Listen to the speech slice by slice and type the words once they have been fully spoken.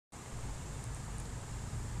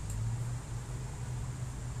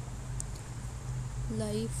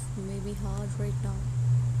Life may be hard right now,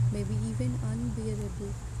 maybe even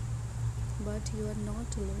unbearable, but you are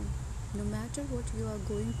not alone. No matter what you are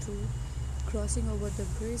going through, crossing over the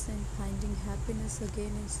bridge and finding happiness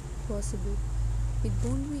again is possible. It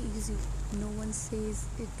won't be easy. No one says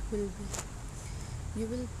it will be. You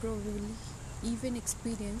will probably even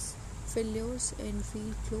experience failures and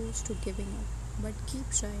feel close to giving up. But keep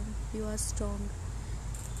trying. You are strong.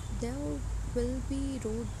 There will be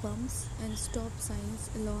road bumps and stop signs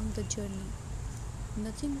along the journey.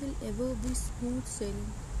 Nothing will ever be smooth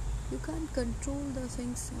sailing. You can't control the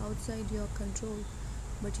things outside your control,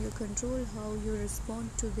 but you control how you respond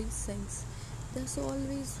to these things. There's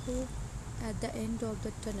always hope at the end of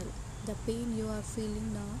the tunnel. The pain you are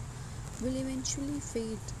feeling now will eventually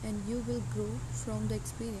fade and you will grow from the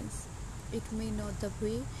experience. It may not the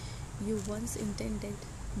way you once intended,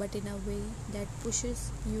 but in a way that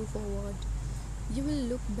pushes you forward. You will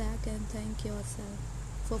look back and thank yourself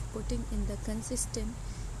for putting in the consistent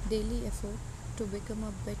daily effort to become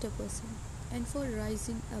a better person and for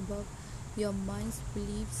rising above your mind's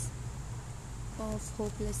beliefs of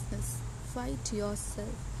hopelessness. Fight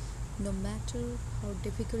yourself no matter how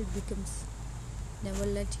difficult it becomes. Never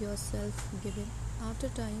let yourself give in. After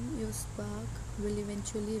time, your spark will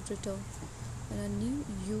eventually return and a new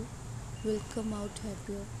you will come out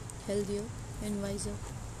happier, healthier, and wiser.